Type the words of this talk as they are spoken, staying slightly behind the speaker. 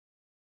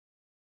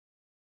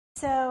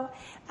So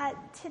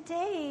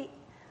today,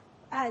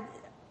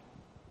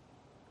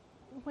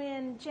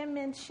 when Jim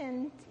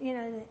mentioned,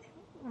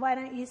 why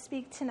don't you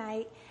speak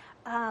tonight,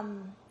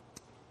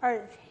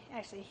 or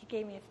actually he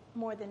gave me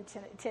more than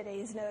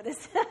today's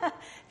notice, a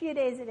few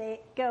days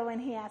ago when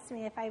he asked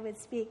me if I would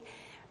speak.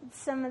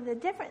 Some of the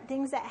different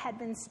things that had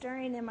been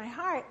stirring in my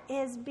heart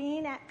is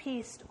being at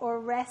peace or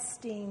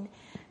resting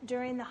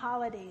during the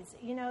holidays.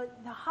 The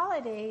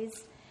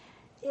holidays,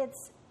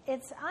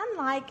 it's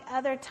unlike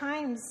other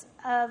times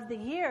of the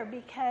year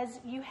because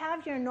you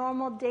have your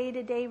normal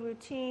day-to-day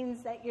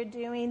routines that you're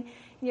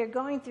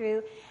going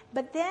through,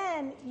 but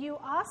then you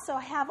also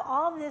have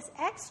all this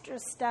extra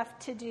stuff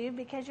to do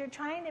because you're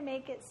trying to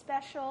make it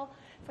special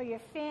for your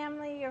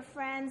family, your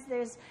friends.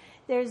 There's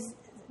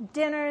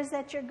dinners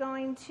that you're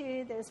going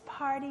to, there's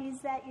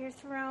parties that you're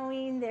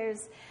throwing,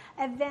 there's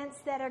events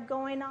that are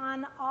going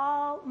on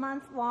all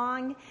month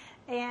long,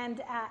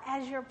 and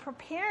as you're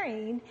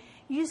preparing,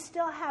 you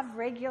still have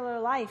regular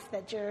life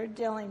that you're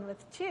dealing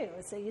with too.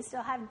 So you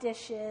still have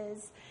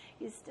dishes,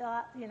 you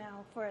still,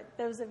 for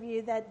those of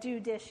you that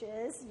do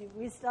dishes,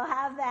 we still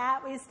have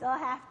that, we still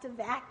have to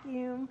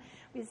vacuum,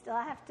 we still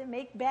have to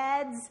make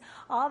beds,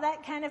 all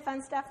that kind of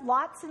fun stuff.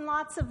 Lots and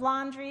lots of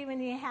laundry when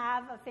you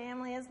have a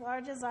family as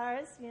large as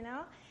ours,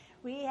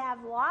 We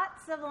have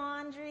lots of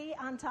laundry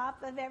on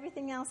top of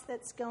everything else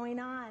that's going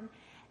on.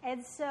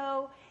 And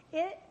so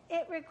it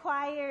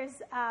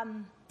requires,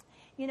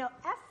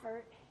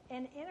 effort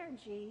and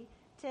energy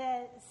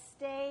to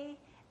stay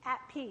at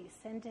peace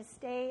and to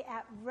stay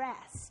at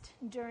rest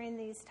during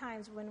these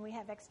times when we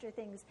have extra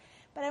things.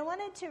 But I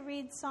wanted to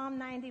read Psalm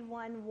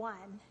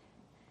 91:1.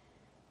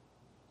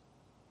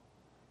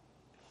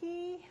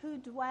 He who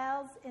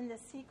dwells in the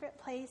secret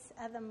place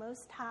of the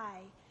Most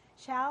High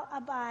shall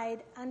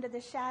abide under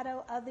the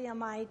shadow of the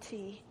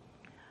Almighty.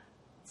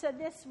 So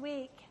this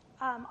week,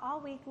 all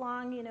week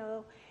long,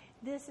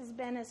 this has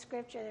been a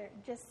scripture,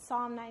 just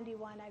Psalm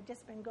 91. I've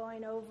just been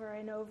going over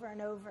and over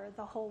and over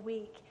the whole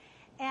week.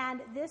 And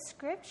this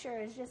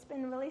scripture has just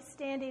been really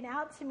standing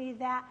out to me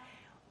that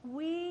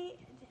we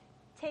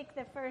take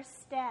the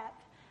first step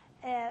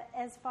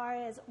as far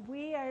as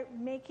we are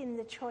making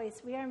the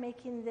choice, we are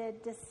making the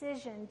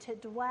decision to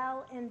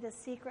dwell in the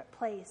secret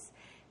place,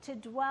 to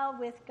dwell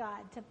with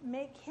God, to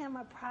make Him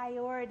a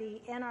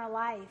priority in our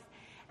life.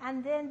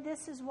 And then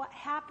this is what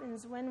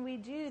happens when we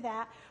do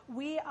that.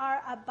 We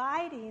are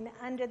abiding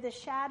under the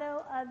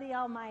shadow of the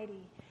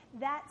Almighty.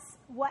 That's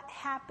what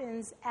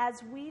happens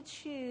as we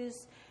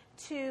choose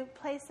to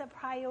place a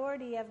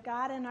priority of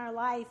God in our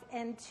life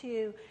and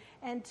to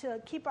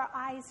keep our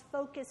eyes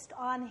focused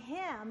on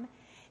Him.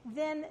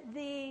 Then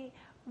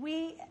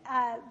we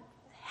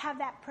have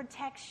that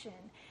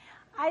protection.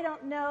 I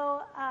don't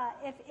know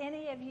if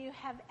any of you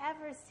have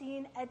ever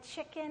seen a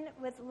chicken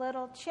with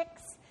little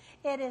chicks.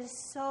 It is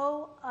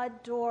so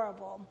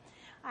adorable.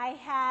 I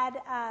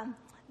had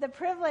the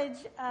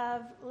privilege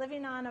of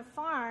living on a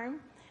farm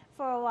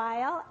for a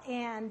while,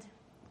 and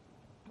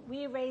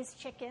we raised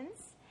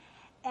chickens.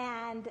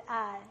 And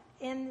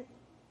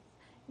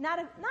not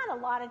a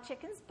lot of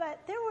chickens,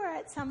 but there were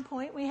at some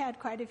point we had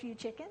quite a few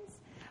chickens.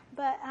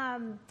 But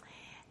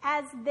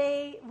as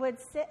they would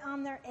sit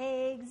on their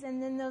eggs,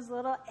 and then those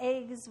little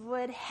eggs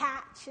would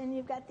hatch, and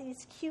you've got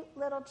these cute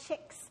little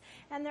chicks,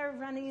 and they're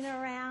running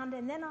around,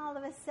 and then all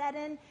of a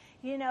sudden,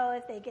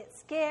 if they get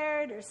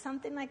scared or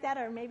something like that,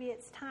 or maybe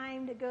it's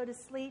time to go to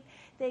sleep,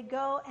 they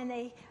go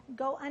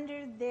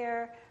under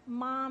their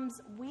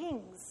mom's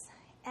wings,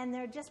 and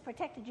they're just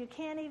protected. You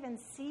can't even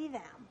see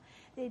them.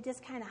 They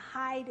just kind of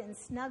hide and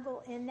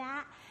snuggle in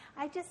that.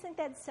 I just think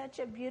that's such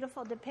a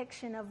beautiful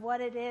depiction of what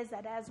it is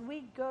that as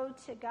we go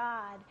to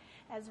God,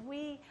 as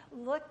we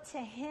look to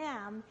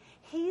Him,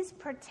 He's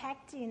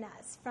protecting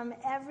us from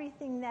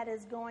everything that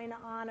is going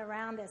on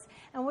around us.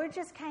 And we're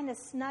just kind of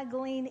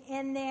snuggling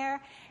in there,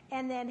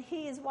 and then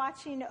He is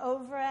watching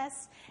over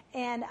us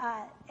and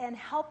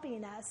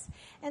helping us.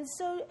 And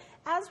so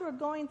as we're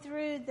going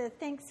through the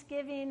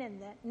Thanksgiving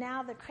and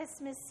now the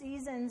Christmas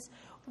seasons,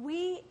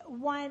 we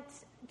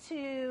want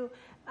to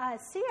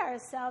see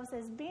ourselves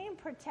as being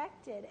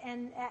protected,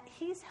 and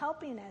He's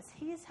helping us.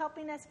 He's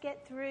helping us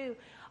get through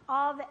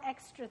all the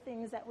extra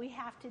things that we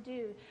have to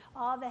do,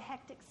 all the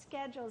hectic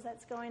schedules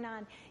that's going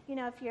on.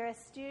 If you're a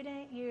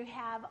student, you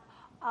have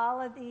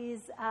all of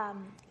these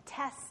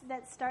tests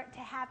that start to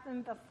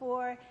happen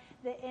before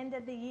the end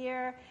of the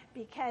year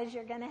because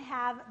you're going to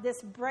have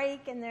this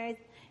break, and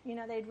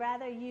they'd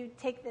rather you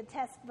take the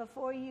test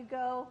before you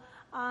go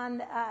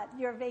on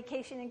your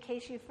vacation in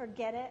case you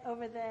forget it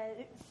over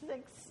the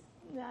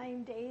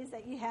 6-9 days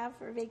that you have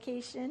for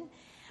vacation,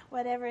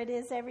 whatever it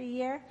is every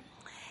year.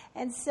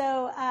 And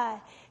so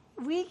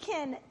we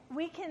can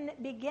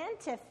begin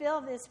to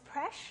feel this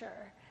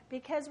pressure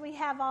because we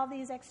have all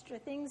these extra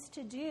things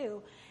to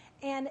do.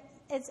 And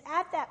it's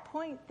at that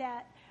point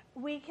that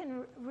we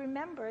can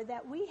remember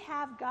that we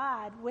have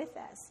God with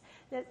us.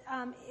 That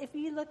if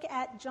you look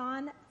at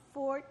John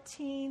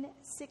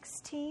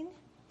 14:16,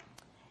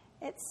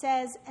 it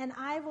says, "And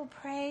I will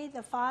pray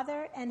the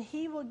Father, and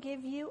he will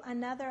give you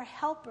another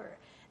helper,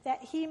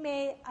 that he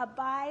may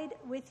abide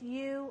with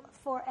you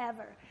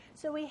forever."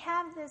 So we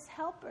have this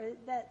helper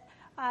that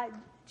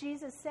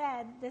Jesus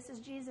said, this is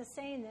Jesus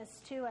saying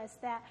this to us,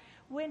 that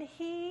when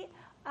he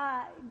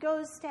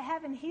goes to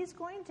heaven, he's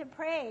going to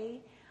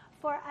pray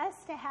for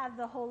us to have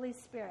the Holy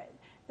Spirit.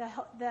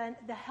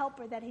 The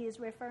helper that he is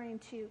referring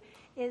to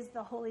is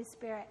the Holy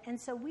Spirit. And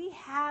so we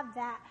have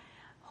that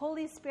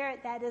Holy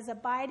Spirit that is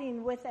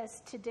abiding with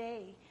us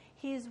today.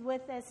 He's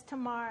with us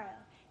tomorrow.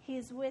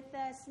 He's with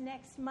us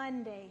next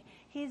Monday.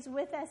 He's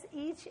with us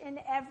each and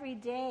every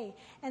day.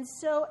 And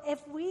so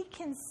if we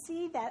can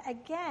see that,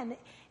 again,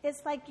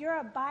 it's like you're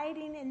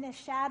abiding in the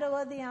shadow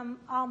of the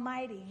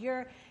Almighty.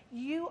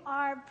 You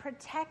are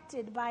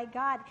protected by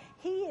God.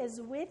 He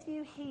is with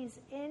you. He's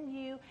in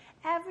you.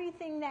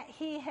 Everything that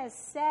he has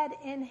said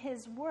in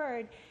his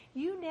word,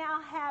 you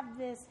now have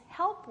this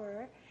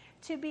helper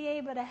to be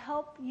able to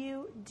help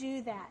you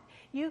do that.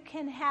 You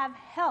can have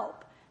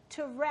help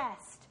to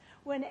rest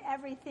when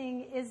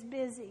everything is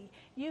busy.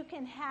 You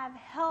can have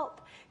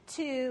help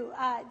to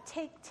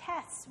take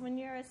tests when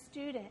you're a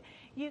student.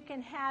 You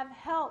can have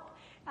help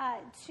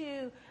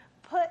to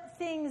put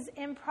things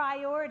in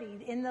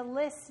priority in the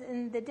list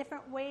and the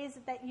different ways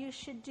that you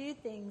should do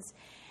things.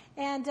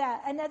 And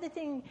another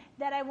thing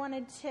that I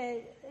wanted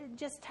to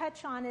just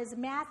touch on is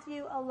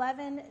Matthew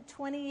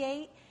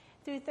 11:28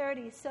 through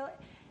 30. So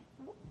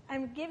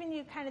I'm giving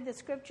you kind of the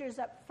scriptures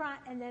up front,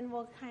 and then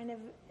we'll kind of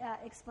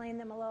explain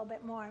them a little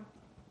bit more.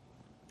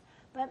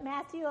 But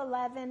Matthew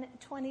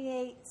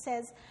 11:28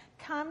 says,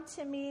 "Come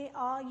to me,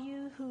 all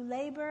you who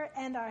labor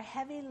and are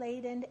heavy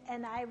laden,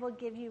 and I will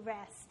give you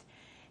rest."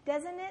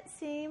 Doesn't it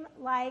seem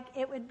like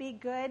it would be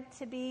good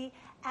to be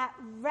at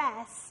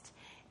rest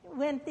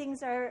when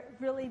things are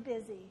really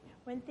busy,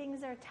 when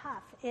things are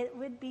tough? It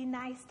would be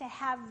nice to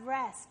have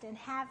rest and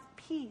have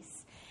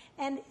peace.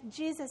 And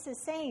Jesus is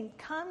saying,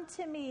 "Come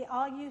to me,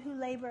 all you who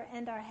labor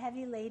and are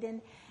heavy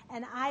laden,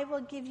 and I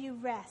will give you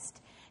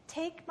rest.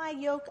 Take my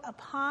yoke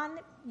upon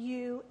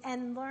you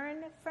and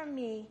learn from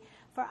me,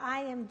 for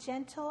I am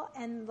gentle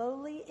and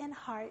lowly in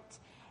heart,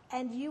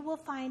 and you will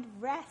find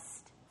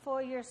rest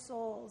for your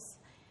souls.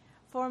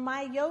 For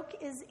my yoke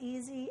is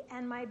easy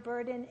and my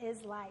burden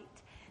is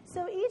light."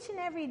 So each and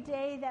every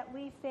day that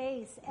we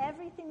face,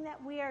 everything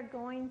that we are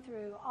going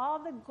through, all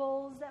the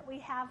goals that we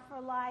have for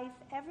life,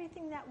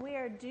 everything that we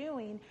are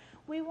doing,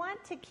 we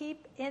want to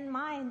keep in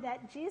mind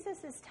that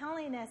Jesus is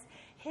telling us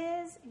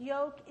his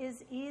yoke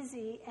is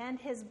easy and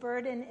his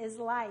burden is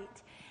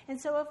light. And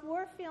so if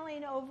we're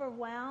feeling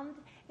overwhelmed,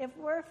 if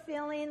we're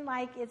feeling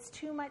like it's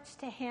too much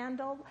to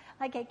handle,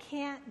 like I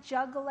can't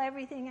juggle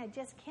everything, I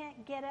just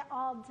can't get it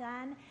all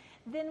done,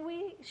 then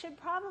we should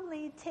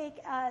probably take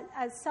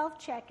a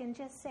self-check and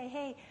just say,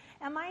 hey,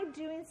 am I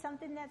doing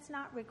something that's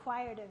not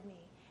required of me?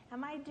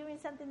 Am I doing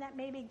something that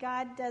maybe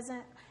God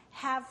doesn't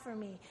have for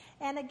me?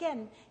 And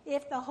again,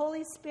 if the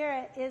Holy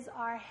Spirit is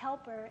our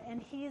helper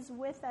and he's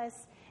with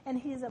us and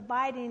he's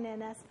abiding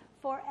in us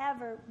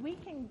forever, we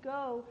can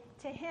go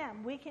to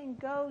him. We can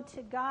go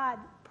to God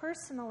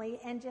personally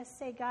and just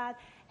say, God,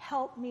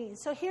 help me.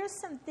 So here's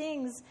some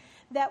things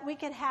that we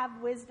could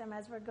have wisdom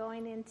as we're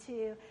going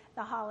into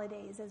the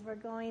holidays, as we're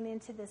going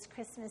into this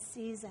Christmas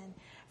season.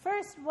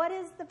 First, what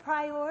is the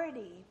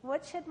priority?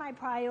 What should my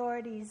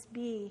priorities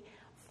be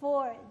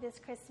for this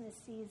Christmas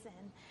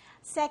season?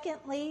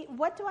 Secondly,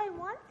 what do I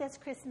want this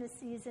Christmas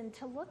season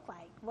to look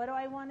like? What do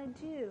I want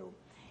to do?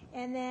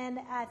 And then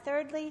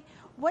thirdly,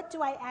 what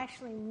do I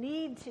actually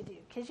need to do?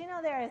 Because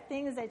there are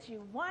things that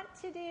you want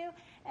to do,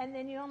 and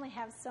then you only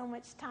have so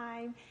much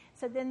time.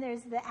 So then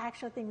there's the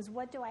actual things.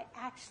 What do I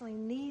actually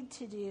need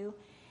to do?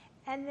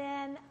 And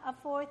then a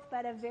fourth,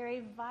 but a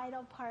very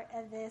vital part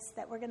of this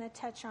that we're going to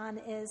touch on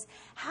is,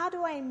 how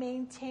do I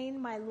maintain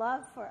my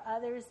love for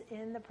others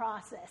in the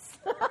process?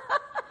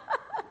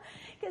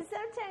 Because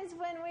sometimes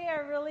when we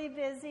are really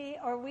busy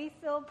or we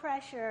feel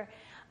pressure,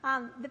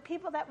 the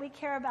people that we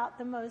care about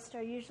the most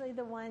are usually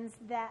the ones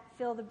that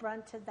feel the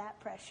brunt of that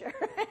pressure.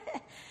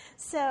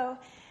 So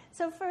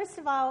first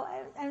of all,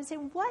 I'm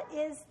saying, what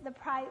is the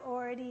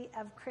priority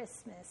of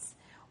Christmas?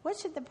 What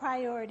should the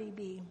priority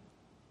be?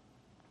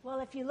 Well,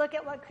 if you look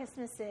at what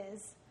Christmas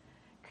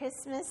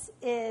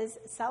is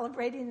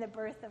celebrating the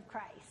birth of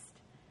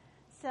Christ.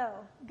 So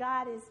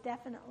God is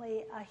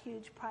definitely a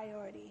huge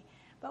priority.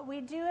 But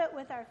we do it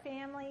with our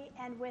family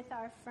and with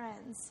our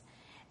friends.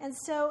 And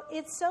so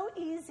it's so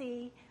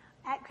easy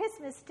at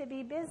Christmas to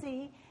be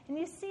busy, and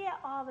you see it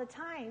all the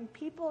time.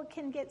 People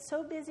can get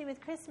so busy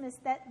with Christmas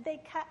that they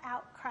cut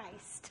out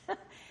Christ.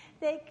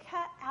 They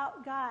cut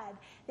out God.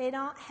 They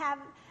don't have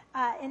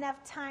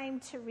enough time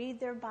to read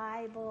their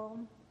Bible.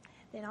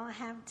 They don't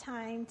have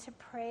time to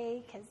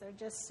pray because they're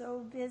just so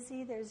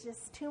busy. There's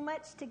just too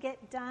much to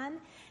get done.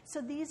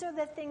 So these are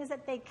the things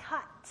that they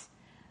cut.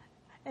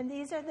 And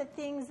these are the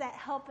things that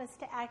help us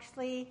to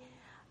actually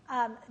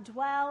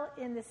dwell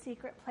in the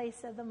secret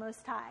place of the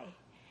Most High.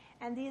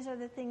 And these are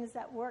the things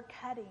that we're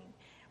cutting.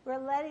 We're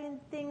letting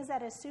things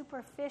that are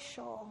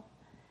superficial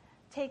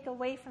take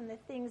away from the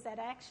things that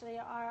actually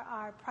are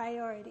our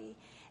priority.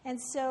 And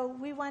so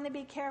we want to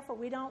be careful.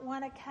 We don't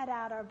want to cut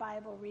out our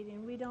Bible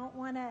reading. We don't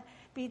want to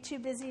be too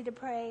busy to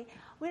pray.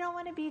 We don't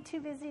want to be too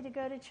busy to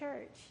go to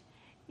church.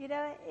 You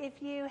know,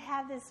 if you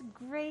have this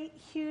great,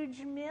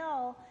 huge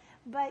meal,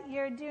 but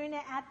you're doing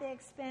it at the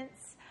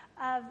expense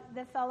of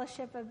the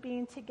fellowship of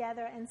being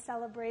together and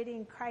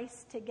celebrating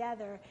Christ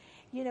together,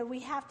 you know, we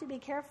have to be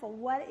careful.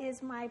 What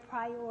is my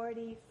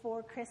priority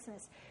for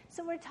Christmas?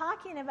 So we're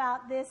talking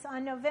about this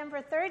on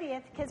November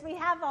 30th because we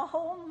have a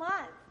whole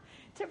month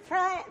to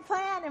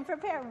plan and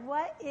prepare.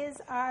 What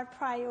is our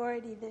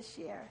priority this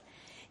year?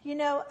 You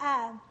know,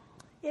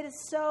 it is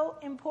so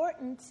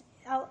important.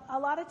 A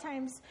lot of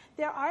times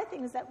there are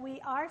things that we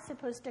are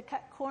supposed to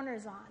cut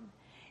corners on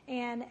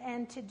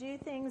and to do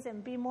things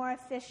and be more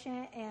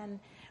efficient, and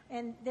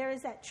there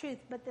is that truth.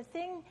 But the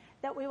thing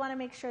that we want to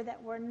make sure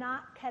that we're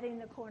not cutting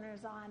the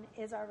corners on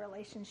is our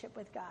relationship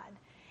with God.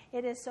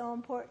 It is so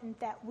important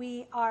that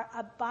we are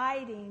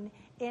abiding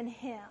in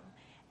Him.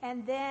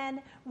 And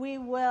then we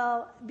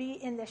will be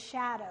in the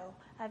shadow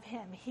of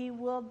Him. He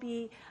will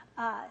be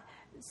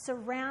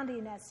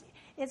surrounding us.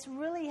 It's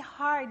really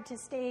hard to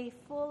stay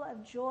full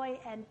of joy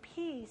and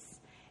peace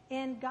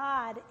in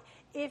God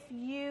if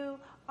you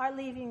are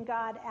leaving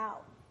God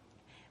out.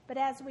 But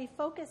as we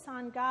focus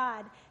on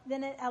God,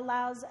 then it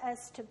allows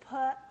us to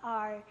put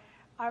our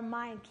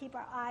mind, keep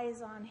our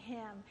eyes on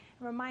Him,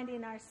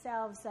 reminding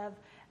ourselves of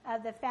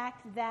the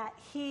fact that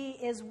He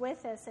is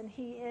with us and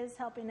He is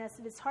helping us.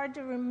 It's hard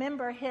to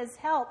remember His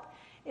help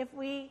if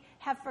we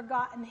have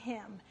forgotten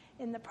Him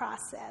in the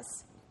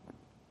process.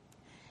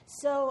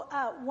 So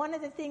one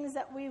of the things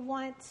that we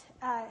want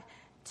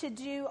to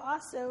do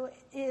also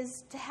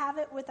is to have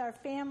it with our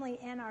family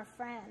and our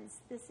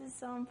friends. This is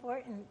so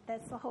important.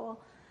 That's the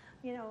whole,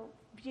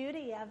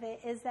 beauty of it,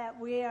 is that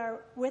we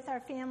are with our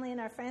family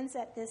and our friends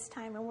at this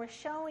time, and we're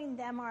showing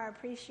them our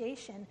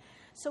appreciation.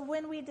 So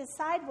when we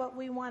decide what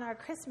we want our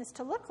Christmas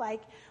to look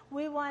like,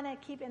 we want to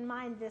keep in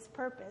mind this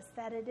purpose,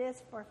 that it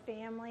is for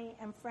family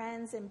and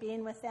friends and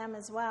being with them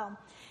as well.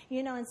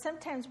 And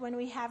sometimes when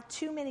we have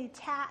too many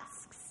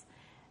tasks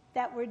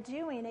that we're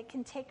doing, it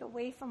can take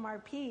away from our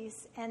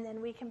peace, and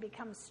then we can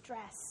become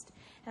stressed.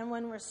 And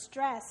when we're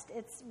stressed,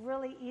 it's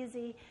really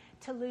easy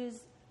to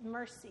lose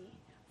mercy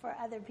for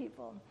other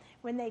people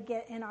when they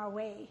get in our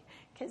way,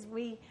 because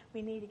we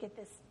need to get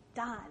this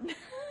done.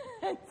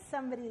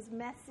 Somebody's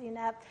messing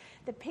up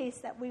the pace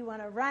that we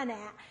want to run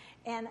at,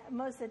 and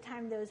most of the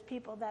time those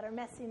people that are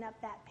messing up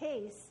that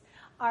pace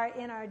are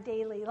in our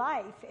daily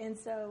life. And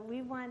so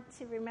we want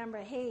to remember,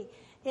 hey,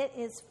 it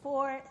is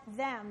for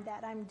them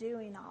that I'm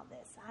doing all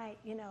this.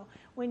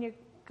 When you're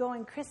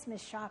going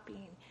Christmas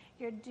shopping,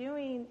 you're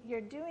doing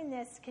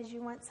this because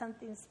you want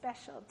something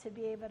special to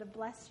be able to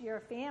bless your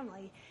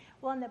family.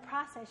 Well, in the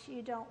process,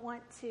 you don't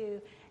want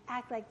to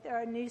act like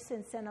they're a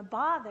nuisance and a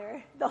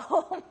bother the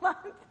whole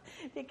month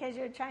because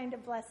you're trying to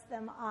bless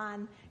them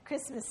on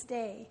Christmas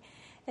Day.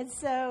 And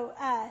so,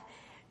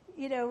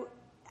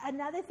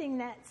 another thing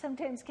that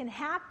sometimes can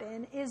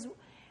happen is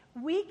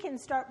we can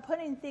start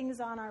putting things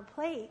on our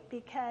plate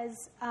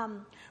because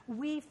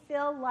we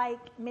feel like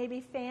maybe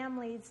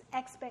family's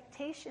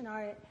expectation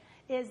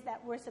is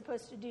that we're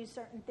supposed to do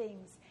certain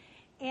things.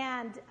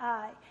 And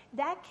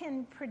that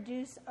can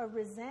produce a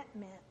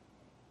resentment.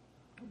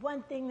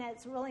 One thing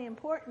that's really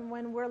important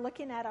when we're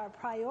looking at our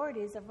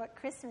priorities of what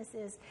Christmas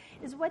is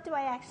what do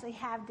I actually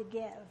have to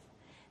give?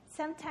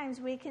 Sometimes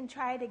we can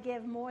try to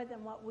give more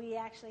than what we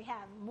actually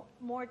have,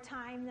 more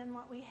time than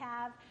what we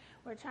have.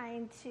 We're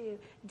trying to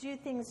do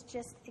things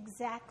just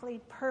exactly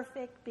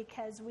perfect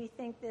because we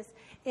think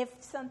if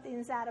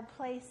something's out of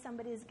place,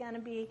 somebody's going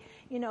to be,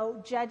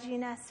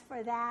 judging us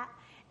for that.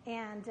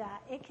 And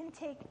it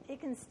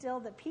can steal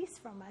the peace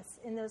from us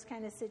in those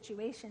kind of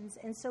situations.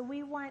 And so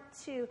we want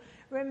to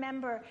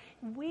remember,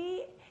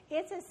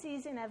 it's a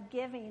season of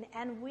giving,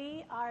 and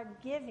we are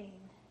giving.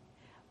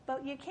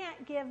 But you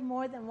can't give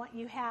more than what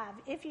you have.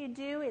 If you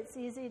do, it's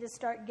easy to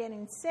start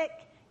getting sick,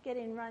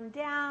 getting run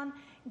down,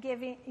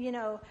 giving,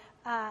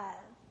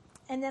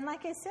 and then,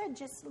 like I said,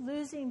 just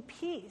losing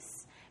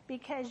peace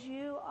because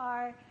you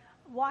are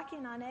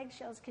walking on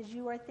eggshells because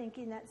you are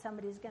thinking that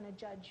somebody's going to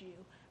judge you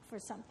for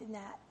something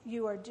that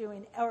you are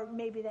doing, or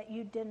maybe that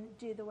you didn't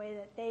do the way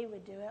that they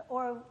would do it,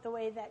 or the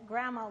way that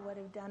grandma would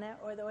have done it,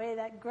 or the way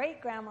that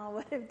great-grandma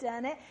would have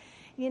done it,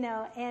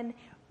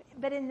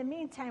 But in the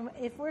meantime,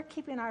 if we're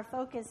keeping our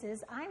focus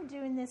is, I'm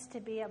doing this to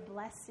be a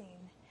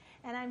blessing,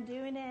 and I'm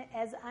doing it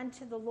as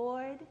unto the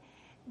Lord,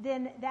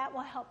 then that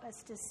will help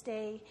us to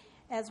stay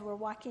as we're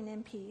walking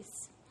in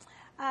peace.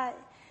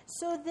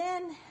 So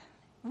then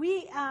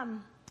we,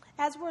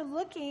 as we're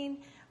looking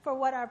for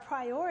what our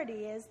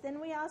priority is, then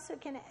we also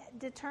can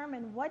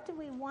determine what do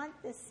we want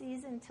this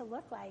season to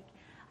look like.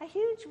 A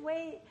huge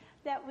way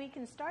that we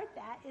can start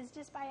that is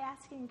just by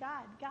asking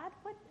God,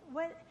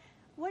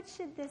 what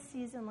should this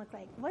season look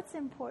like? What's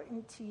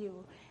important to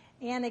you?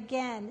 And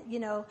again,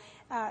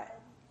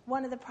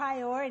 one of the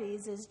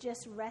priorities is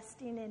just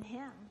resting in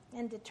Him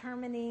and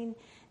determining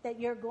that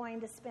you're going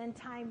to spend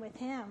time with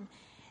Him.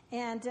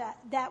 And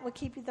that will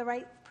keep you the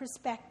right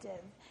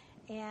perspective.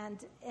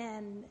 And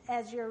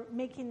as you're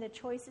making the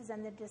choices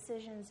and the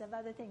decisions of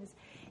other things,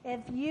 if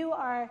you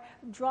are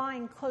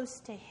drawing close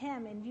to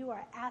Him and you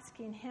are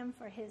asking Him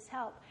for His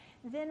help,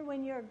 then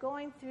when you're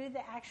going through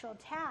the actual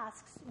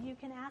tasks, you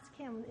can ask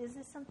Him, is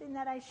this something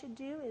that I should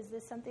do? Is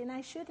this something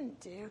I shouldn't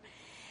do?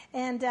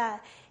 And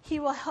He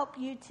will help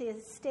you to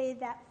stay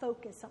that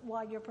focus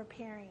while you're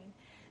preparing.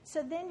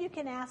 So then you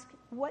can ask,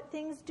 what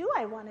things do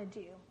I want to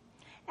do?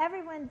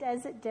 Everyone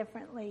does it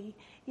differently.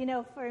 You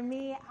know, for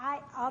me,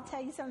 I'll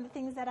tell you some of the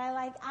things that I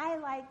like. I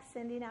like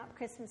sending out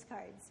Christmas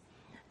cards.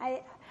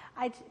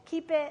 I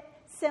keep it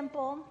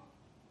simple.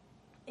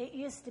 It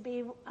used to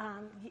be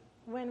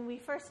when we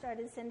first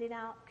started sending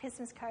out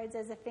Christmas cards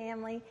as a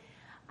family,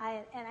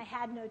 and I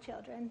had no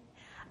children,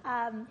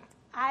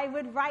 I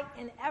would write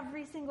in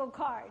every single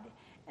card.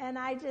 And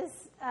I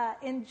just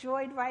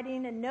enjoyed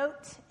writing a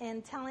note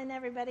and telling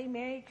everybody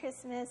Merry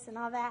Christmas and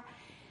all that.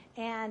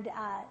 And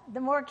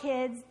the more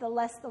kids, the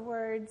less the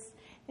words.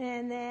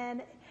 And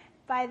then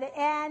by the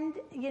end,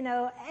 you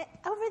know,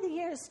 over the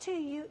years, too,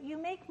 you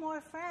make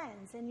more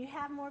friends and you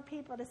have more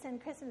people to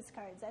send Christmas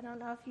cards. I don't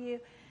know if you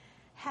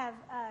have,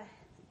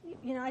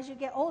 you know, as you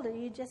get older,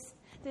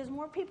 there's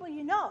more people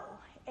you know.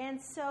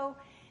 And so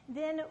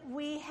then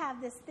we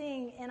have this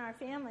thing in our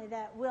family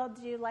that we'll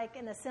do like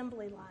an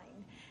assembly line.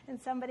 And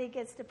somebody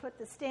gets to put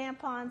the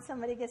stamp on,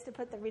 somebody gets to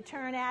put the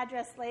return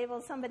address label,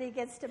 somebody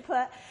gets to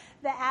put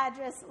the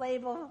address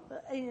label,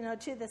 you know,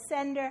 to the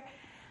sender.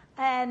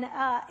 And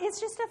it's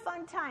just a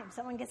fun time.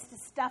 Someone gets to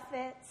stuff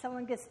it,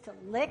 someone gets to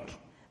lick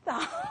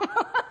the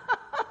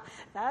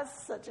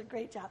That's such a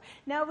great job.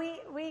 No,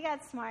 we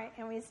got smart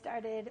and we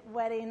started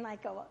wetting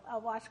like a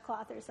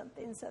washcloth or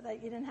something so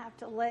that you didn't have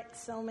to lick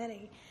so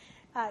many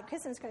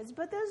Christmas cards.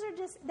 But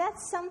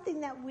that's something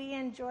that we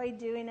enjoy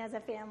doing as a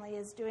family,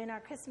 is doing our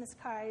Christmas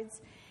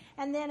cards.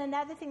 And then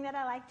another thing that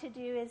I like to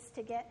do is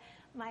to get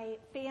my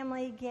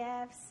family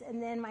gifts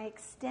and then my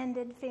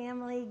extended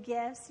family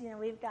gifts. You know,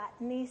 we've got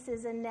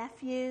nieces and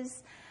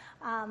nephews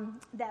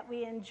that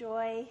we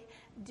enjoy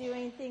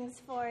doing things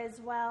for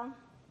as well.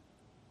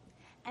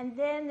 And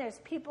then there's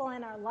people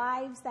in our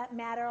lives that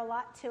matter a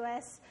lot to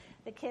us.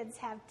 The kids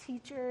have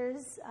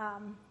teachers.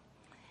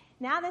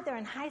 Now that they're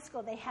in high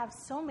school, they have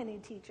so many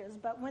teachers.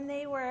 But when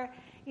they were,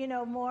 you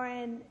know, more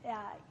in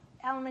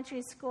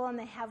elementary school and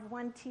they have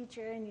one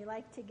teacher, and you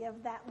like to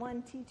give that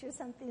one teacher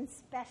something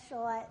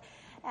special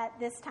at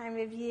this time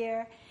of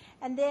year.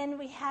 And then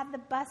we have the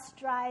bus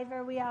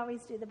driver. We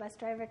always do the bus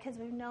driver because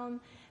we've known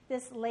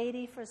this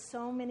lady for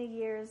so many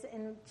years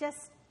and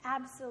just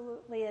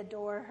absolutely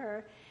adore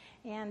her.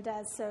 And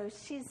so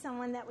she's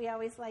someone that we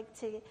always like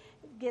to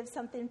give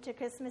something to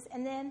Christmas.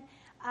 And then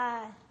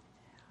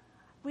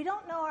we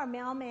don't know our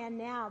mailman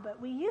now, but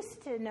we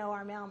used to know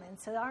our mailman.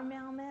 So our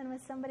mailman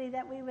was somebody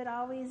that we would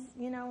always,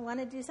 you know, want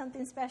to do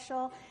something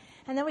special.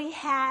 And then we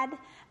had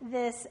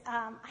this,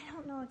 I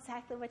don't know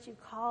exactly what you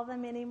call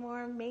them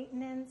anymore,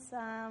 maintenance,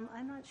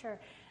 I'm not sure.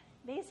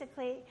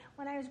 Basically,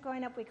 when I was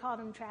growing up, we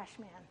called him Trash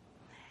Man.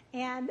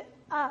 And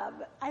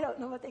I don't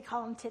know what they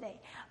call him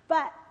today.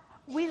 But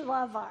we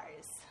love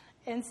ours.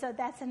 And so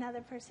that's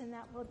another person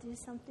that we'll do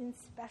something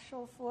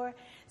special for.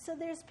 So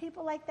there's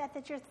people like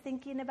that you're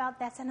thinking about.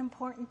 That's an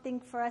important thing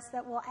for us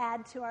that we'll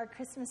add to our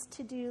Christmas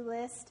to-do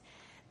list.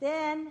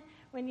 Then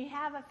when you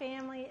have a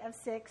family of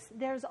 6,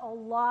 there's a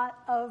lot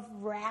of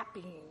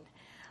wrapping.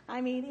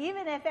 I mean,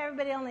 even if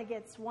everybody only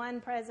gets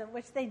one present,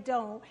 which they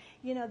don't,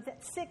 you know,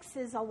 that 6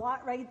 is a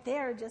lot right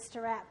there just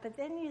to wrap. But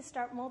then you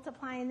start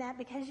multiplying that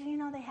because, you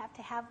know, they have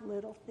to have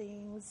little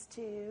things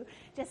too,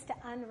 just to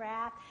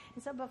unwrap.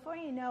 And so before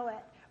you know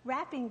it,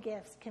 wrapping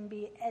gifts can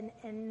be an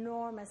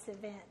enormous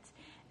event.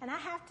 And I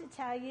have to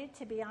tell you,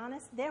 to be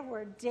honest, there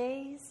were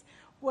days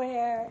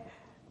where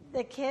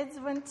the kids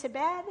went to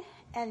bed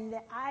and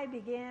I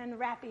began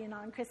wrapping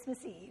on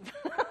Christmas Eve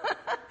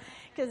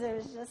because it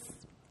was just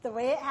the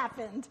way it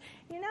happened,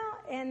 you know.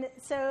 And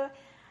so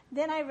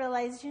then I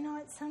realized, you know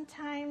what,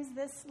 sometimes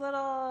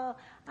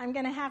I'm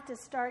going to have to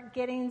start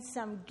getting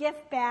some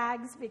gift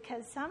bags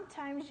because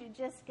sometimes you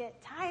just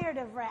get tired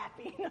of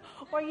wrapping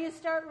or you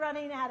start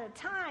running out of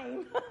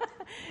time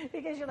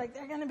because you're like,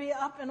 they're going to be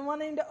up and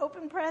wanting to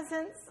open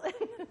presents.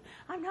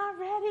 I'm not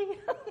ready.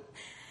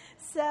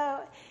 So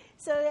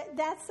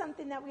that's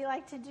something that we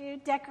like to do,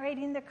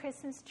 decorating the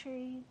Christmas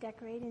tree,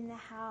 decorating the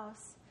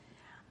house.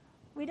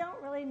 We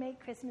don't really make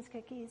Christmas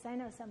cookies. I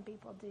know some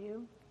people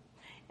do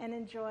and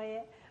enjoy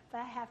it. But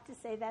I have to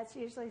say that's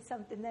usually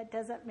something that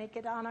doesn't make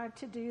it on our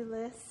to-do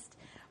list.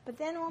 But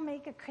then we'll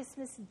make a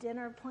Christmas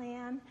dinner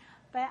plan.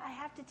 But I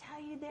have to tell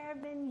you, there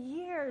have been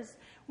years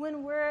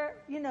when we're,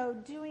 you know,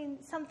 doing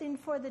something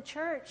for the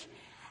church.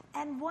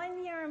 And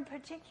one year in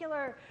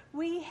particular,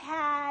 we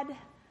had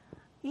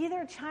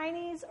either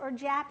Chinese or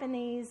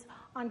Japanese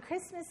on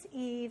Christmas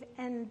Eve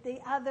and the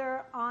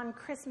other on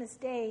Christmas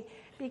Day,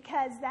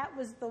 because that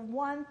was the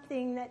one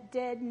thing that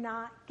did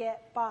not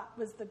get bought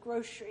was the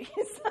groceries.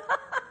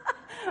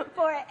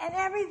 For it, and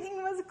everything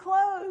was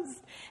closed.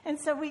 And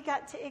so we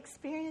got to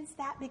experience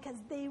that because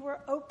they were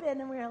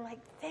open, and we were like,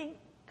 thank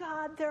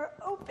God, they're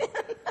open.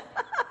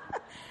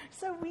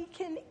 So we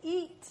can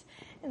eat.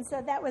 And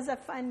so that was a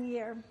fun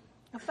year,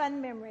 a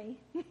fun memory.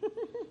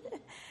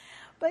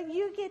 But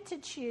you get to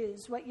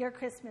choose what your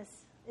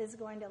Christmas is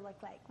going to look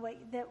like,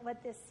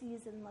 what this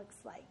season looks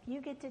like.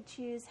 You get to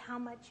choose how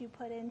much you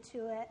put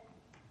into it,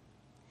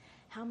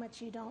 how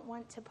much you don't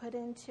want to put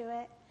into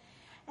it.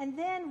 And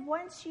then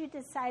once you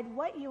decide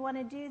what you want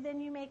to do, then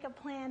you make a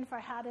plan for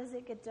how does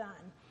it get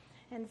done.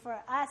 And for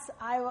us,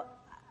 I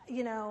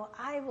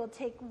will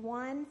take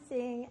one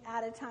thing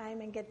at a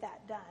time and get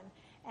that done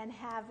and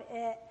have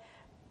it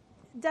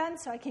done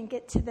so I can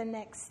get to the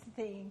next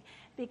thing.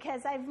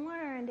 Because I've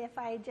learned if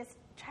I just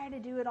try to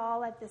do it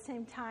all at the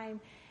same time,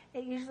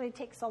 it usually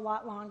takes a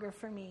lot longer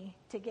for me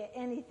to get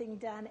anything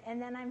done.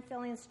 And then I'm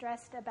feeling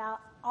stressed about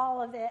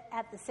all of it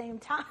at the same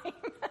time.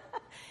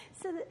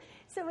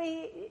 So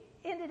we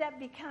ended up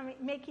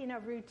making a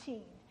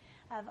routine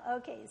of,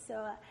 okay,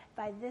 so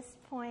by this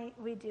point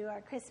we do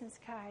our Christmas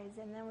cards,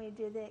 and then we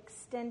do the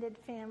extended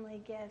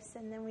family gifts,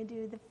 and then we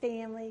do the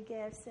family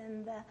gifts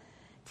and the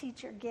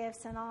teacher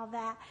gifts and all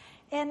that.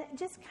 And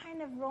just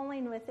kind of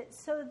rolling with it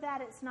so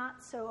that it's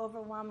not so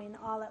overwhelming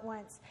all at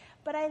once.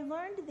 But I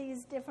learned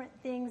these different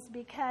things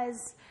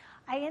because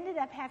I ended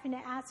up having to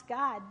ask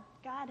God,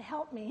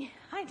 help me.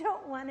 I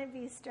don't want to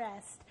be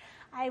stressed.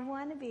 I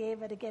want to be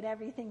able to get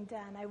everything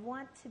done. I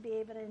want to be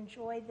able to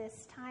enjoy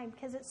this time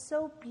because it's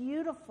so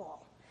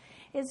beautiful.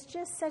 It's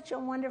just such a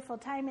wonderful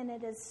time, and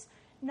it is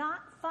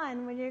not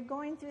fun when you're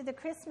going through the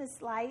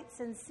Christmas lights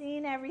and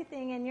seeing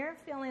everything and you're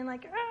feeling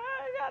like,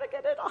 I got to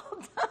get it all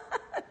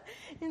done.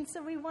 And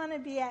so we want to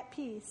be at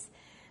peace.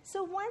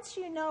 So once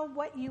you know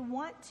what you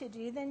want to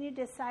do, then you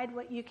decide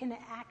what you can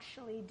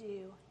actually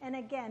do. And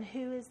again,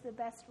 who is the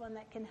best one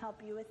that can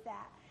help you with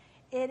that?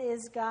 It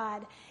is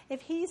God.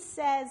 If he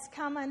says,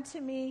 come unto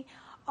me,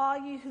 all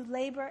you who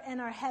labor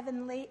and are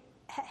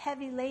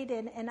heavy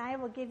laden, and I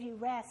will give you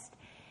rest.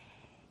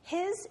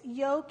 His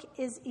yoke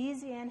is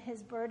easy and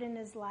his burden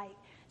is light.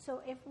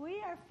 So if we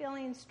are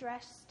feeling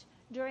stressed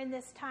during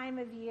this time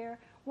of year,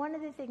 one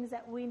of the things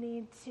that we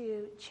need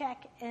to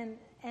check and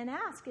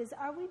ask is,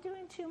 are we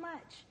doing too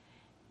much?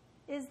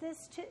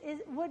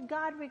 Would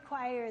God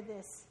require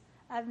this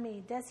of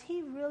me? Does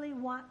he really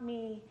want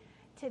me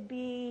to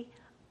be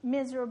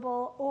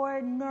miserable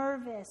or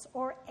nervous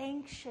or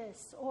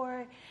anxious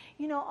or,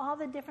 all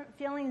the different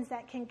feelings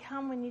that can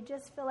come when you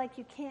just feel like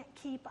you can't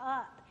keep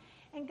up?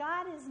 And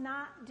God is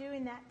not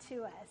doing that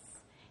to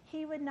us.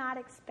 He would not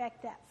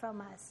expect that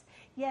from us.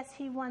 Yes,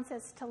 he wants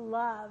us to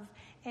love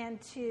and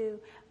to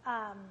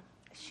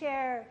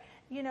share,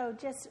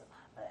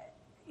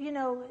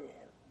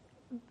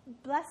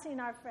 blessing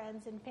our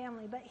friends and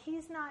family, but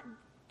he's not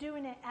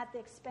doing it at the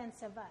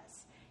expense of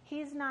us.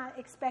 He's not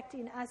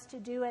expecting us to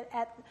do it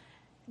at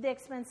the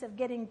expense of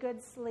getting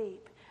good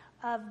sleep,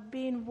 of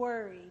being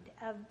worried,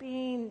 of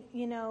being,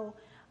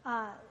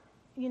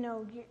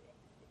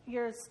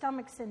 your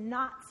stomach's in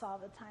knots all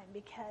the time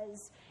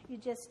because you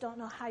just don't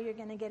know how you're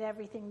going to get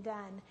everything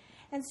done.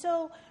 And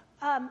so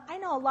I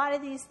know a lot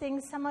of these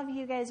things, some of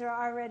you guys are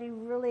already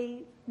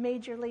really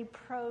majorly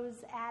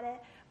pros at it,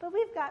 but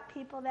we've got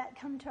people that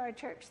come to our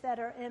church that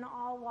are in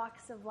all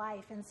walks of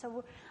life. And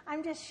so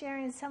I'm just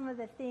sharing some of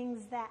the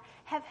things that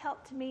have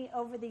helped me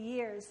over the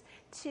years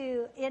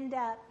to end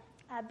up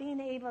being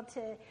able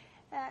to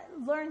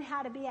learn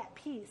how to be at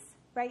peace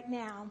right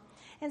now.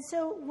 And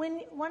so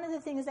one of the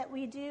things that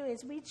we do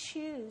is we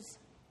choose,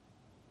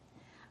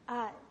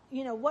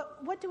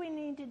 what do we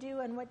need to do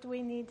and what do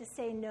we need to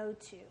say no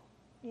to?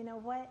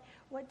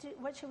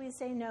 What should we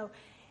say no?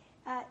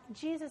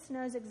 Jesus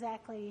knows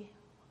exactly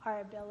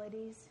our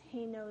abilities.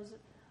 He knows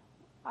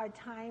our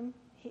time.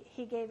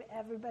 He gave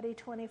everybody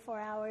 24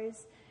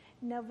 hours.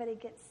 Nobody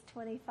gets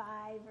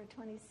 25 or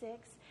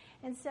 26.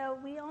 And so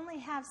we only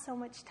have so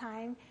much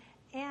time.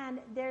 And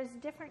there's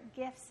different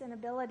gifts and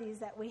abilities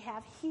that we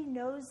have. He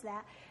knows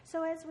that.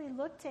 So as we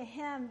look to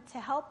him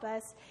to help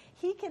us,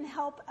 he can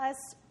help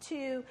us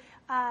to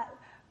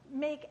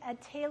make a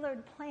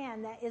tailored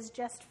plan that is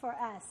just for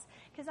us.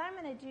 Because I'm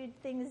going to do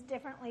things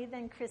differently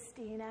than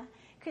Christina.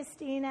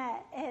 Christina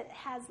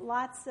has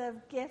lots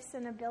of gifts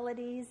and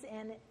abilities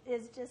and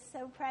is just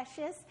so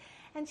precious.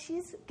 And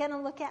she's going to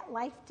look at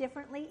life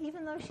differently.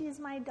 Even though she's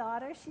my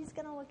daughter, she's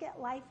going to look at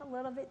life a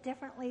little bit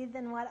differently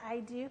than what I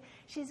do.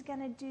 She's going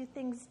to do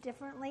things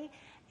differently.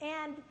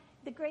 And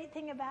the great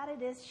thing about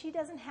it is she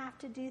doesn't have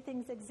to do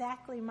things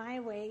exactly my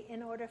way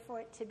in order for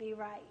it to be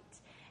right.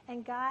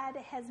 And God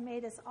has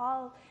made us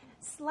all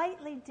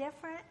slightly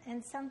different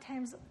and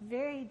sometimes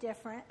very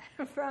different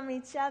from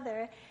each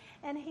other.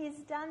 And he's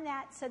done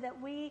that so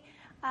that we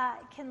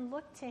can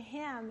look to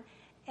him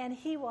and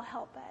he will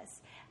help us.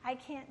 I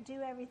can't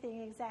do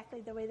everything exactly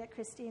the way that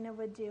Christina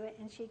would do it,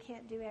 and she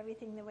can't do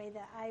everything the way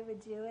that I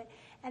would do it,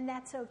 and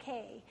that's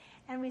okay.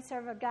 And we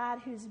serve a God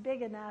who's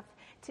big enough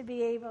to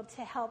be able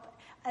to help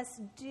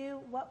us do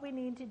what we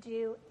need to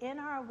do in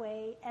our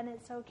way, and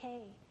it's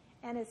okay,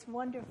 and it's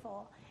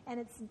wonderful. and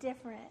it's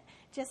different.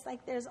 Just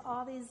like there's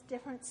all these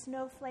different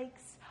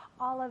snowflakes,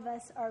 all of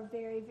us are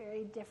very,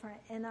 very different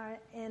in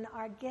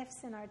our gifts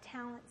and our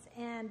talents,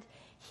 and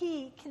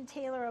he can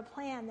tailor a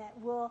plan that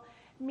will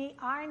meet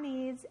our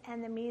needs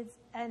and the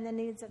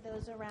needs of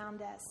those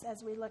around us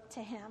as we look to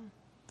him.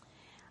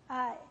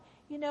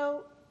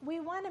 We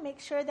want to make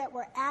sure that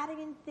we're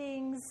adding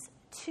things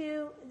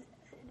to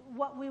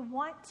what we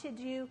want to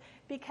do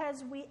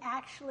because we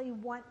actually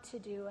want to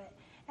do it.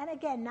 And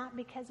again, not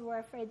because we're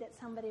afraid that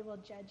somebody will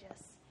judge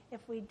us if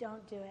we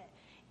don't do it.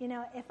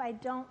 If I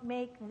don't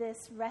make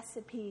this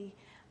recipe,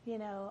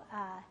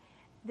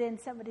 then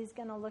somebody's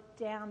going to look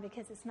down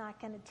because it's not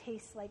going to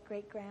taste like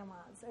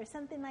great-grandma's or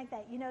something like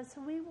that.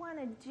 So we want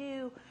to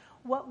do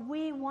what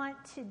we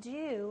want to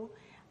do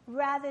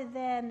rather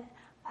than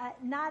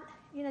not,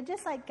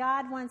 just like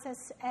God wants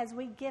us as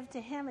we give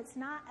to him, it's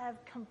not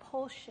of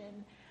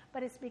compulsion,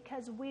 but it's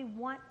because we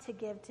want to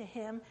give to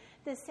him.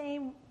 The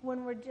same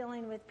when we're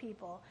dealing with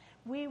people.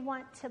 We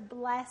want to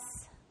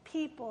bless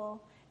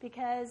people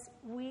because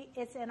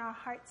it's in our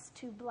hearts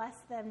to bless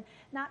them,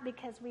 not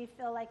because we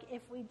feel like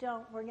if we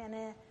don't, we're going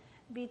to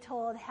be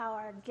told how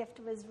our gift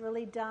was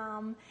really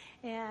dumb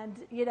and,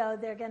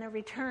 they're going to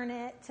return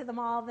it to the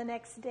mall the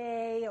next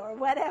day or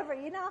whatever.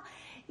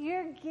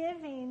 You're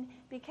giving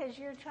because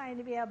you're trying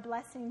to be a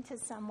blessing to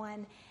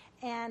someone.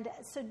 And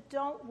so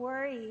don't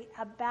worry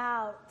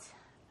about,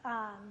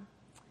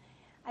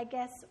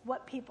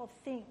 what people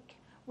think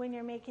when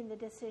you're making the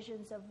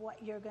decisions of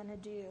what you're going to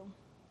do.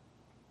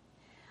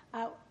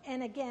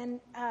 And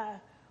again,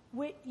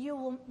 you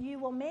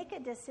will make a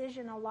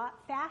decision a lot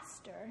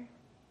faster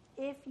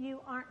if you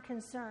aren't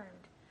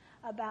concerned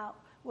about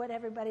what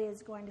everybody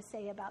is going to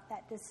say about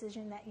that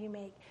decision that you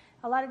make.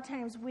 A lot of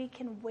times we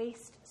can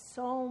waste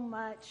so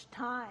much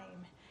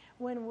time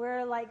when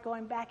we're like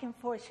going back and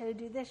forth. Should I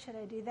do this? Should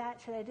I do that?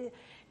 Should I do?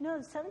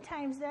 No,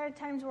 sometimes there are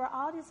times where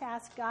I'll just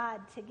ask God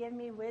to give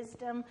me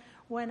wisdom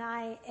when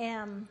I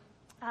am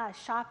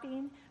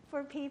shopping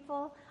for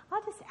people.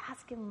 I'll just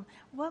ask him,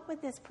 what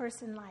would this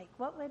person like?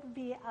 What would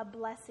be a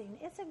blessing?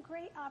 It's a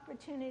great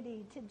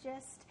opportunity to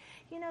just,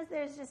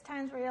 there's just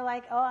times where you're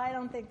like, oh, I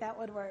don't think that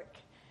would work.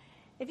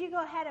 If you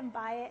go ahead and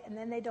buy it and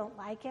then they don't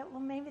like it,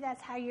 well, maybe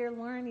that's how you're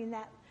learning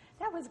that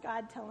was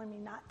God telling me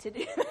not to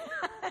do.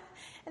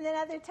 And then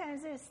other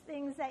times there's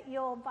things that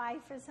you'll buy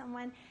for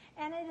someone,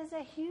 and it is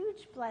a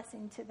huge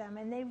blessing to them,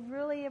 and they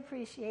really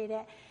appreciate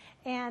it.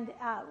 And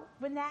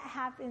when that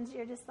happens,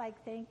 you're just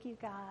like, thank you,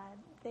 God.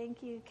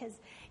 Thank you. Because,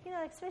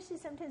 especially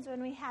sometimes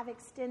when we have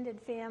extended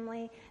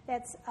family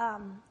that's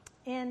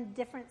in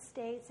different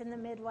states in the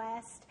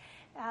Midwest,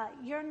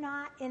 you're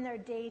not in their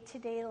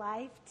day-to-day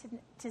life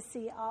to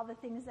see all the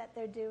things that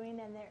they're doing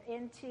and they're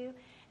into.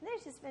 And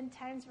there's just been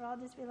times where I'll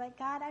just be like,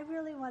 God, I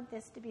really want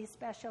this to be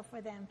special for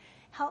them.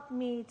 Help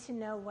me to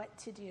know what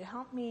to do.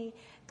 Help me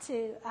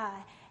to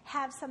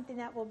have something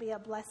that will be a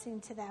blessing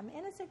to them.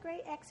 And it's a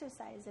great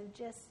exercise of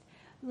just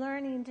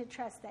learning to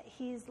trust that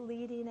he's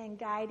leading and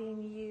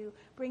guiding you,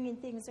 bringing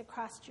things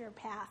across your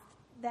path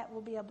that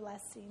will be a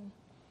blessing.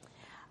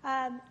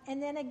 And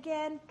then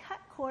again, cut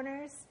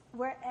corners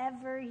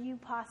wherever you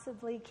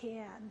possibly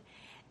can.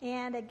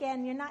 And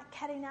again, you're not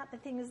cutting out the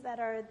things that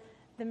are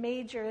the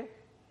major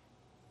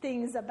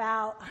things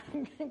about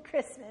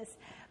Christmas,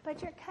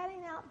 but you're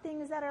cutting out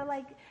things that are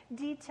like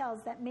details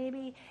that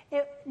maybe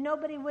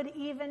nobody would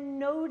even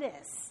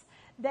notice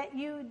that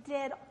you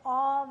did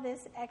all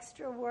this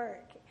extra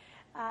work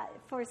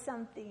for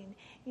something,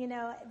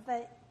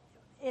 but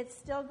it's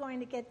still going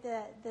to get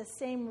the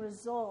same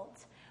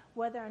result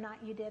whether or not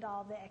you did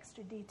all the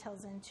extra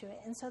details into it.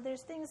 And so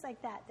there's things like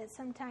that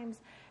sometimes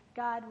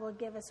God will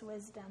give us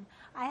wisdom.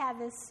 I have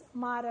this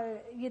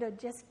motto,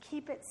 just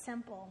keep it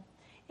simple.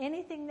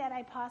 Anything that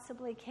I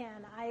possibly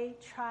can, I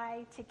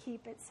try to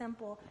keep it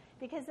simple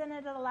because then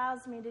it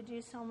allows me to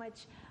do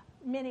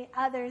many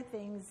other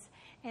things.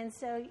 And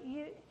so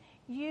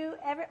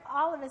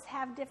all of us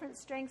have different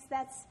strengths.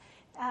 That's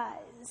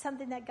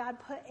something that God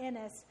put in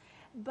us.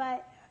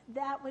 But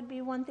that would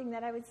be one thing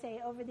that I would say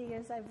over the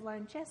years I've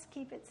learned. Just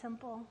keep it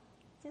simple.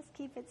 Just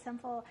keep it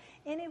simple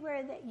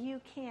anywhere that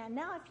you can.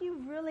 Now, if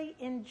you really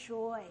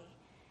enjoy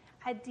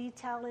a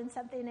detail in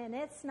something and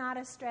it's not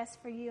a stress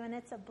for you and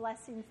it's a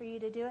blessing for you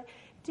to do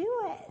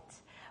it.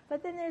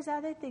 But then there's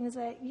other things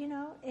that,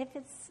 if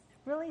it's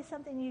really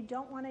something you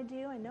don't want to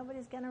do and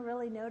nobody's going to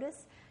really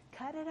notice,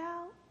 cut it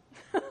out.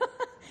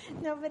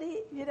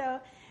 Nobody,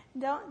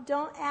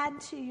 don't add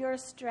to your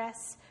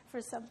stress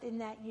for something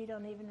that you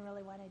don't even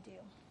really want to do.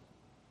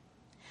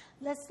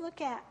 Let's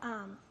look at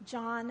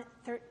John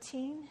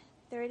 13,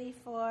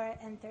 34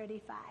 and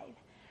 35. It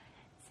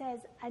says,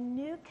 "A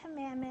new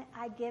commandment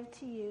I give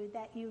to you,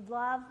 that you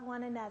love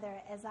one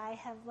another as I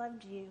have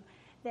loved you,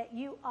 that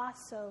you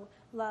also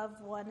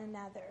love one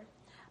another.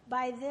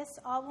 By this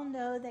all will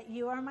know that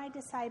you are my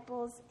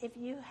disciples, if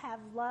you have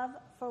love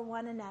for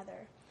one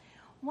another."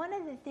 One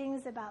of the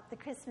things about the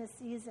Christmas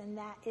season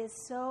that is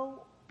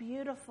so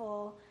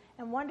beautiful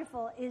and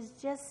wonderful is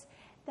just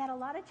that a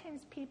lot of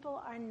times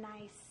people are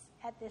nice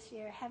at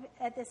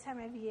this time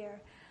of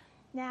year.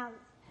 Now,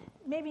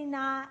 maybe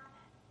not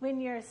when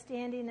you're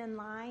standing in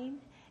line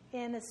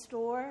in a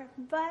store,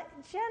 but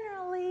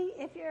generally,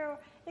 if you're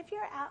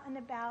out and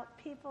about,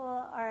 people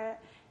are,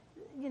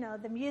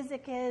 the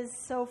music is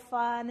so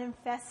fun and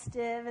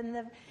festive,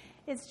 and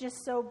it's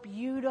just so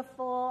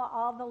beautiful,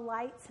 all the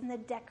lights and the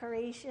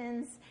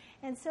decorations.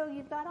 And so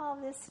you've got all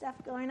this stuff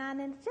going on,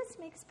 and it just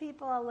makes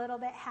people a little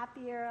bit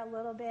happier, a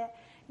little bit,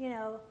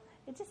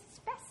 it just is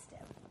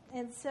festive.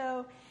 And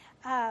so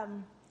part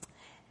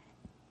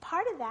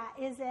of that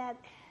is that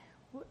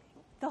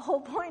the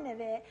whole point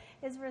of it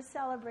is we're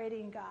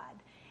celebrating God.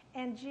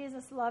 And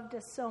Jesus loved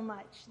us so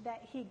much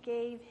that he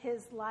gave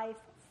his life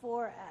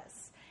for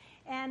us.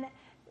 And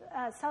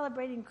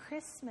celebrating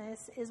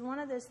Christmas is one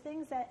of those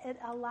things that it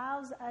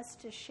allows us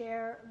to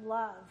share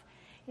love.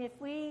 If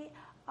we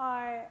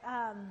are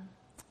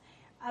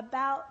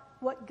about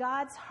what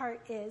God's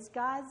heart is,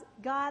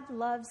 God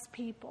loves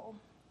people.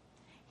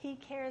 He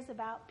cares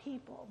about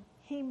people.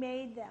 He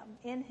made them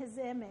in his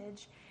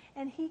image,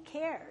 and he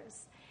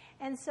cares.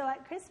 And so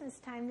at Christmas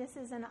time, this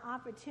is an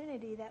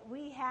opportunity that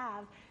we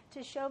have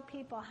to show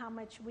people how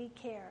much we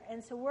care.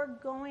 And so we're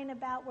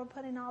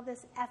putting all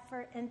this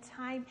effort and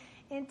time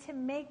into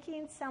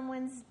making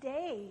someone's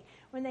day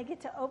when they get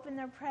to open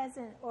their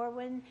present, or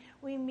when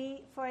we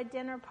meet for a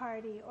dinner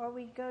party, or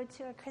we go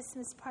to a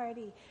Christmas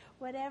party.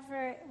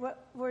 Whatever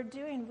what we're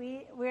doing,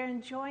 we're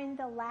enjoying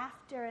the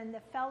laughter and the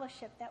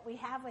fellowship that we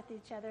have with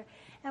each other.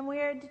 And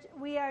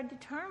we are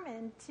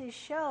determined to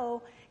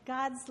show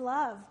God's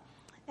love.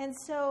 And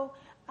so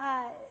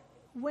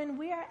when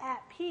we are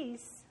at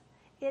peace,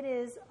 it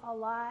is a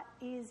lot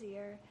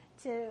easier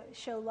to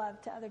show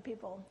love to other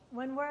people.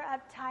 When we're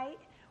uptight,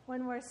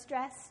 when we're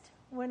stressed,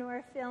 when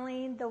we're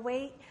feeling the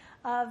weight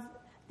of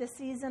the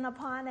season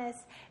upon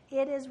us,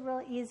 it is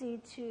real easy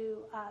to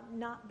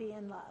not be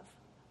in love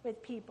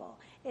with people.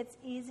 It's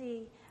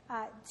easy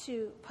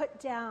to put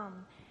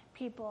down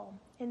people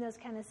in those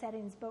kind of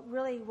settings. But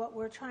really what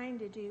we're trying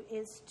to do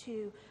is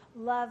to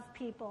love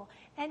people.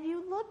 And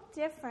you look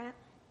different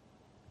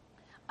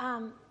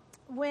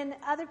when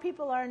other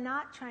people are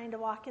not trying to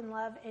walk in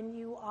love and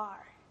you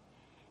are.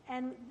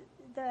 And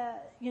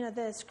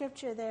the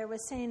scripture there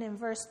was saying in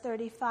verse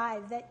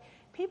 35 that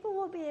people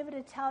will be able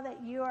to tell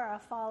that you are a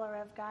follower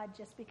of God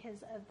just because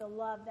of the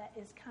love that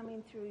is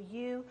coming through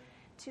you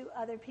to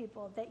other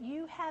people, that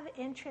you have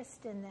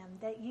interest in them,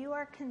 that you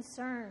are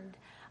concerned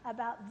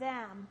about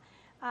them,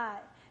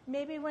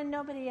 maybe when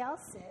nobody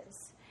else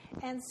is.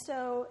 And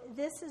so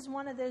this is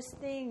one of those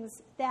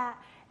things that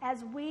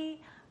as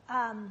we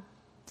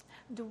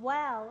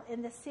dwell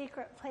in the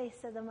secret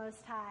place of the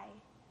Most High,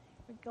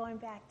 we're going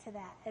back to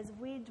that, as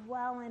we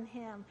dwell in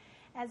him,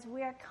 as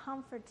we are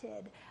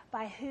comforted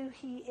by who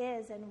he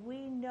is, and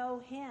we know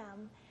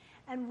him,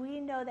 and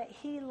we know that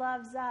he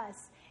loves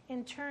us,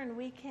 in turn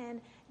we can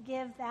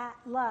give that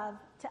love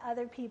to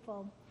other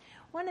people.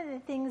 One of the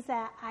things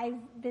that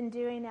I've been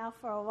doing now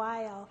for a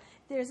while,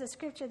 there's a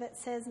scripture that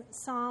says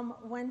Psalm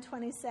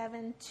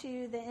 127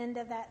 to the end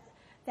of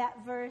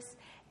that verse.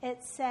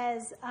 It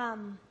says,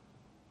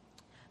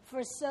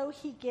 for so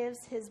he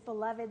gives his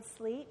beloved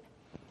sleep.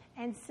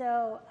 And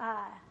so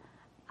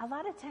a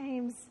lot of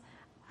times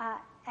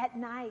at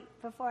night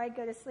before I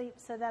go to sleep,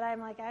 so that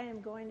I'm like, I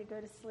am going to go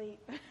to sleep.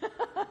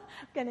 I'm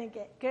going to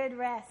get good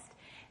rest.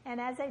 And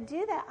as I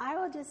do that, I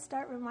will just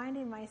start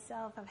reminding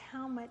myself of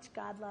how much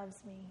God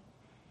loves me,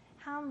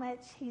 how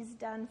much he's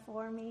done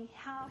for me,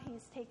 how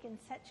he's taken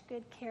such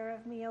good care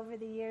of me over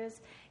the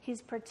years.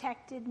 He's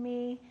protected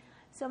me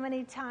so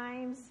many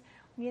times,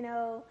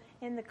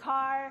 in the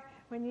car,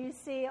 when you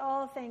see,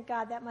 oh, thank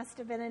God, that must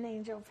have been an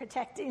angel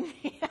protecting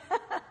me,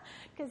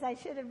 because I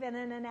should have been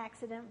in an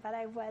accident, but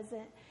I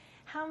wasn't.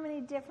 How many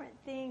different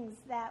things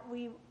that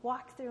we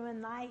walk through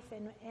in life,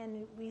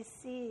 and we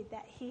see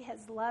that he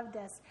has loved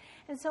us.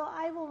 And so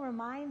I will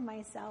remind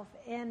myself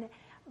and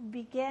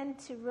begin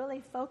to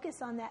really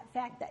focus on that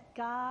fact that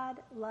God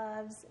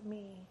loves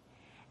me.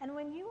 And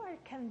when you are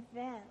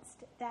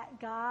convinced that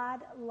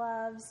God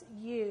loves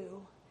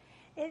you,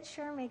 it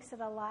sure makes it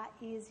a lot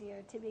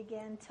easier to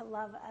begin to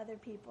love other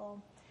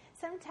people.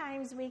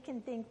 Sometimes we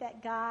can think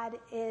that God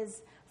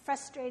is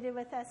frustrated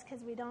with us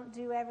because we don't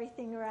do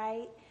everything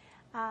right.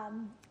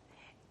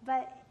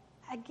 But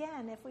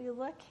again, if we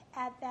look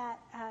at that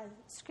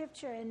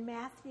scripture in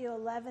Matthew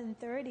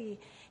 11:30,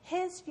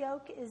 his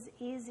yoke is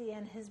easy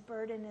and his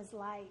burden is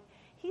light.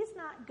 He's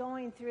not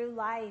going through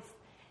life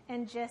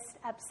and just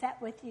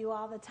upset with you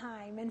all the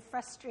time and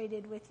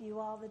frustrated with you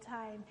all the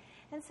time.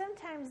 And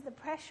sometimes the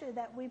pressure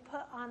that we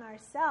put on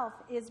ourselves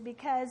is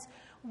because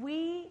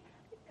we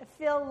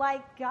feel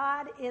like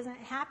God isn't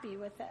happy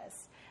with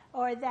us,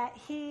 or that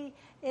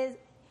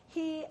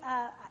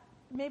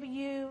maybe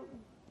you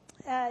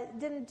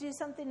didn't do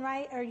something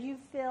right, or you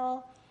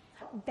feel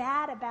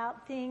bad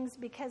about things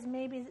because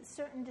maybe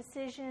certain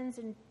decisions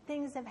and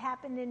things have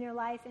happened in your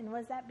life, and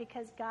was that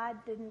because God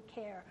didn't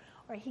care,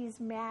 or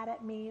he's mad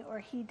at me, or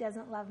he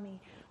doesn't love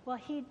me? Well,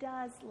 he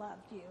does love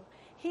you.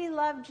 He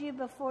loved you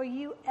before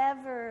you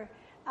ever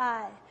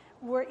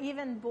were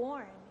even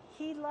born.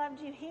 He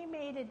loved you. He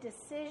made a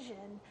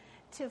decision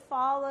to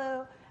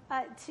follow,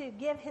 to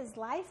give his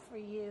life for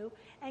you,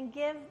 and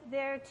give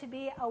there to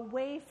be a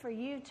way for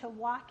you to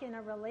walk in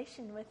a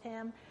relation with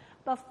him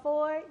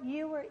before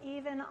you were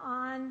even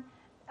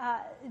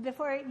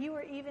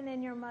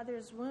in your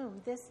mother's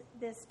womb.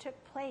 This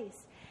took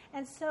place.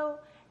 And so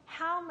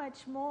how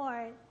much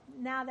more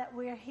now that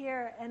we're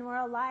here and we're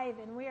alive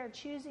and we are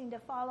choosing to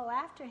follow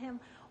after him,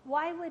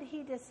 why would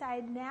he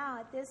decide now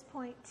at this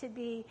point to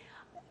be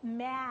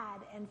mad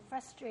and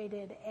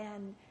frustrated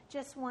and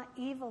just want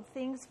evil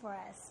things for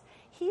us?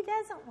 He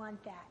doesn't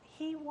want that.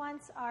 He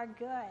wants our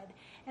good.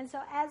 And so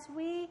as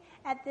we,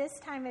 at this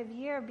time of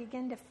year,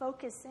 begin to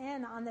focus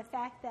in on the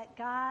fact that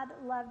God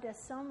loved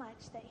us so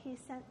much that he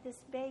sent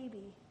this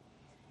baby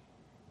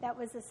that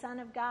was the Son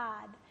of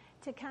God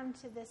to come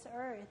to this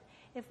earth,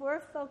 if we're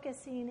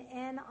focusing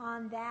in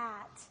on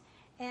that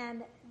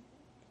and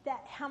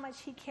that how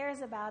much he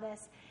cares about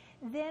us,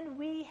 then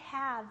we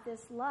have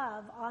this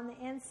love on the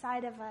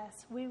inside of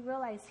us. We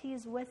realize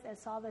he's with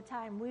us all the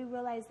time. We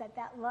realize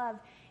that love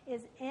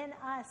is in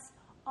us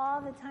all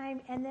the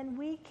time, and then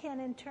we can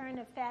in turn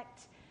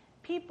affect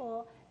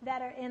people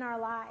that are in our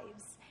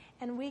lives,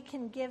 and we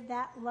can give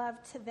that love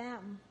to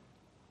them.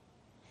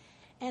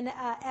 And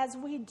as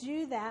we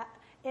do that,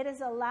 it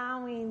is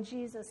allowing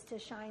Jesus to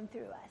shine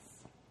through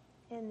us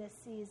in this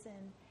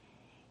season.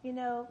 You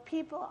know,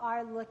 people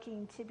are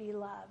looking to be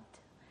loved.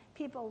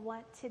 People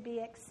want to be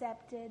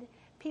accepted.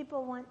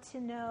 People want to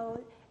know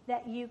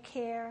that you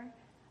care,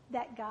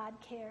 that God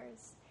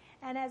cares.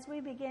 And as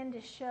we begin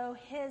to show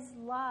his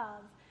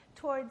love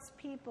towards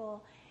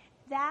people,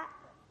 that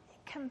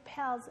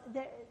compels,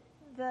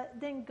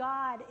 then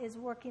God is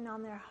working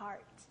on their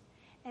heart.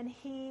 And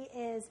he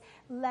is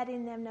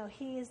letting them know.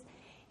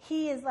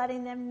 He is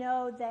letting them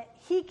know that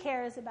he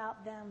cares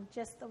about them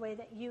just the way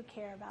that you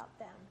care about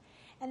them.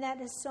 And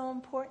that is so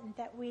important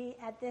that we,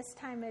 at this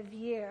time of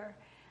year,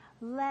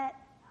 let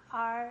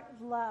our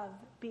love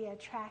be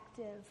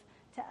attractive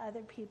to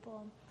other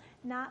people.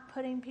 Not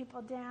putting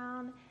people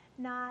down,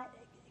 not,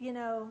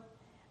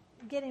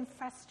 getting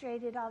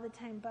frustrated all the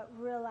time, but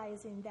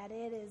realizing that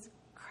it is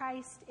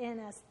Christ in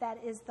us that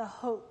is the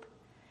hope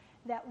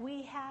that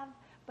we have,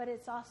 but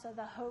it's also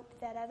the hope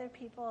that other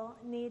people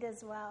need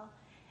as well.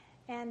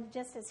 And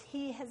just as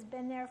he has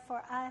been there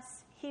for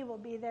us, he will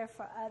be there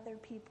for other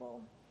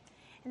people.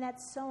 And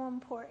that's so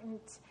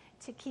important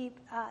to keep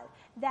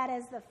that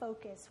as the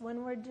focus.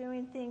 When we're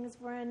doing things,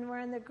 we're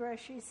in the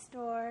grocery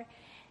store,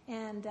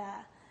 and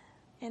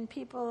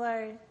people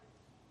are,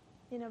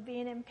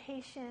 being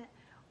impatient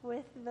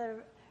with the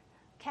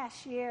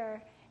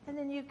cashier, and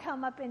then you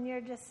come up and you're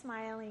just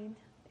smiling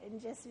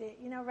and just,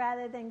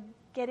 rather than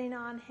getting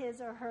on his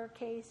or her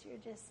case,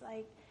 you're just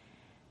like,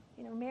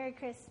 Merry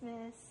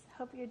Christmas,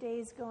 hope your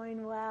day's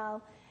going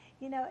well.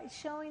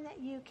 Showing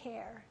that you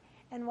care.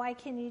 And why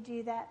can you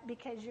do that?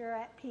 Because you're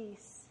at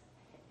peace.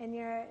 And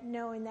you're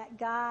knowing that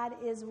God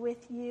is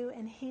with you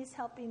and he's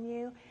helping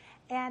you.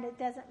 And it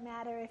doesn't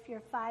matter if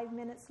you're 5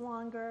 minutes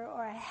longer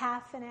or a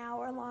half an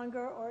hour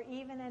longer or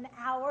even an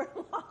hour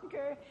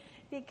longer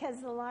because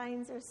the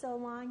lines are so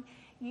long.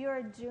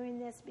 You're doing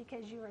this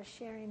because you are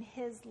sharing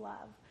his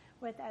love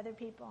with other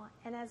people.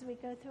 And as we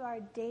go through our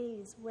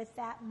days with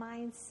that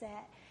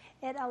mindset,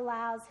 it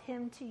allows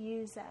him to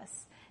use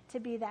us to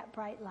be that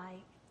bright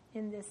light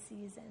in this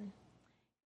season.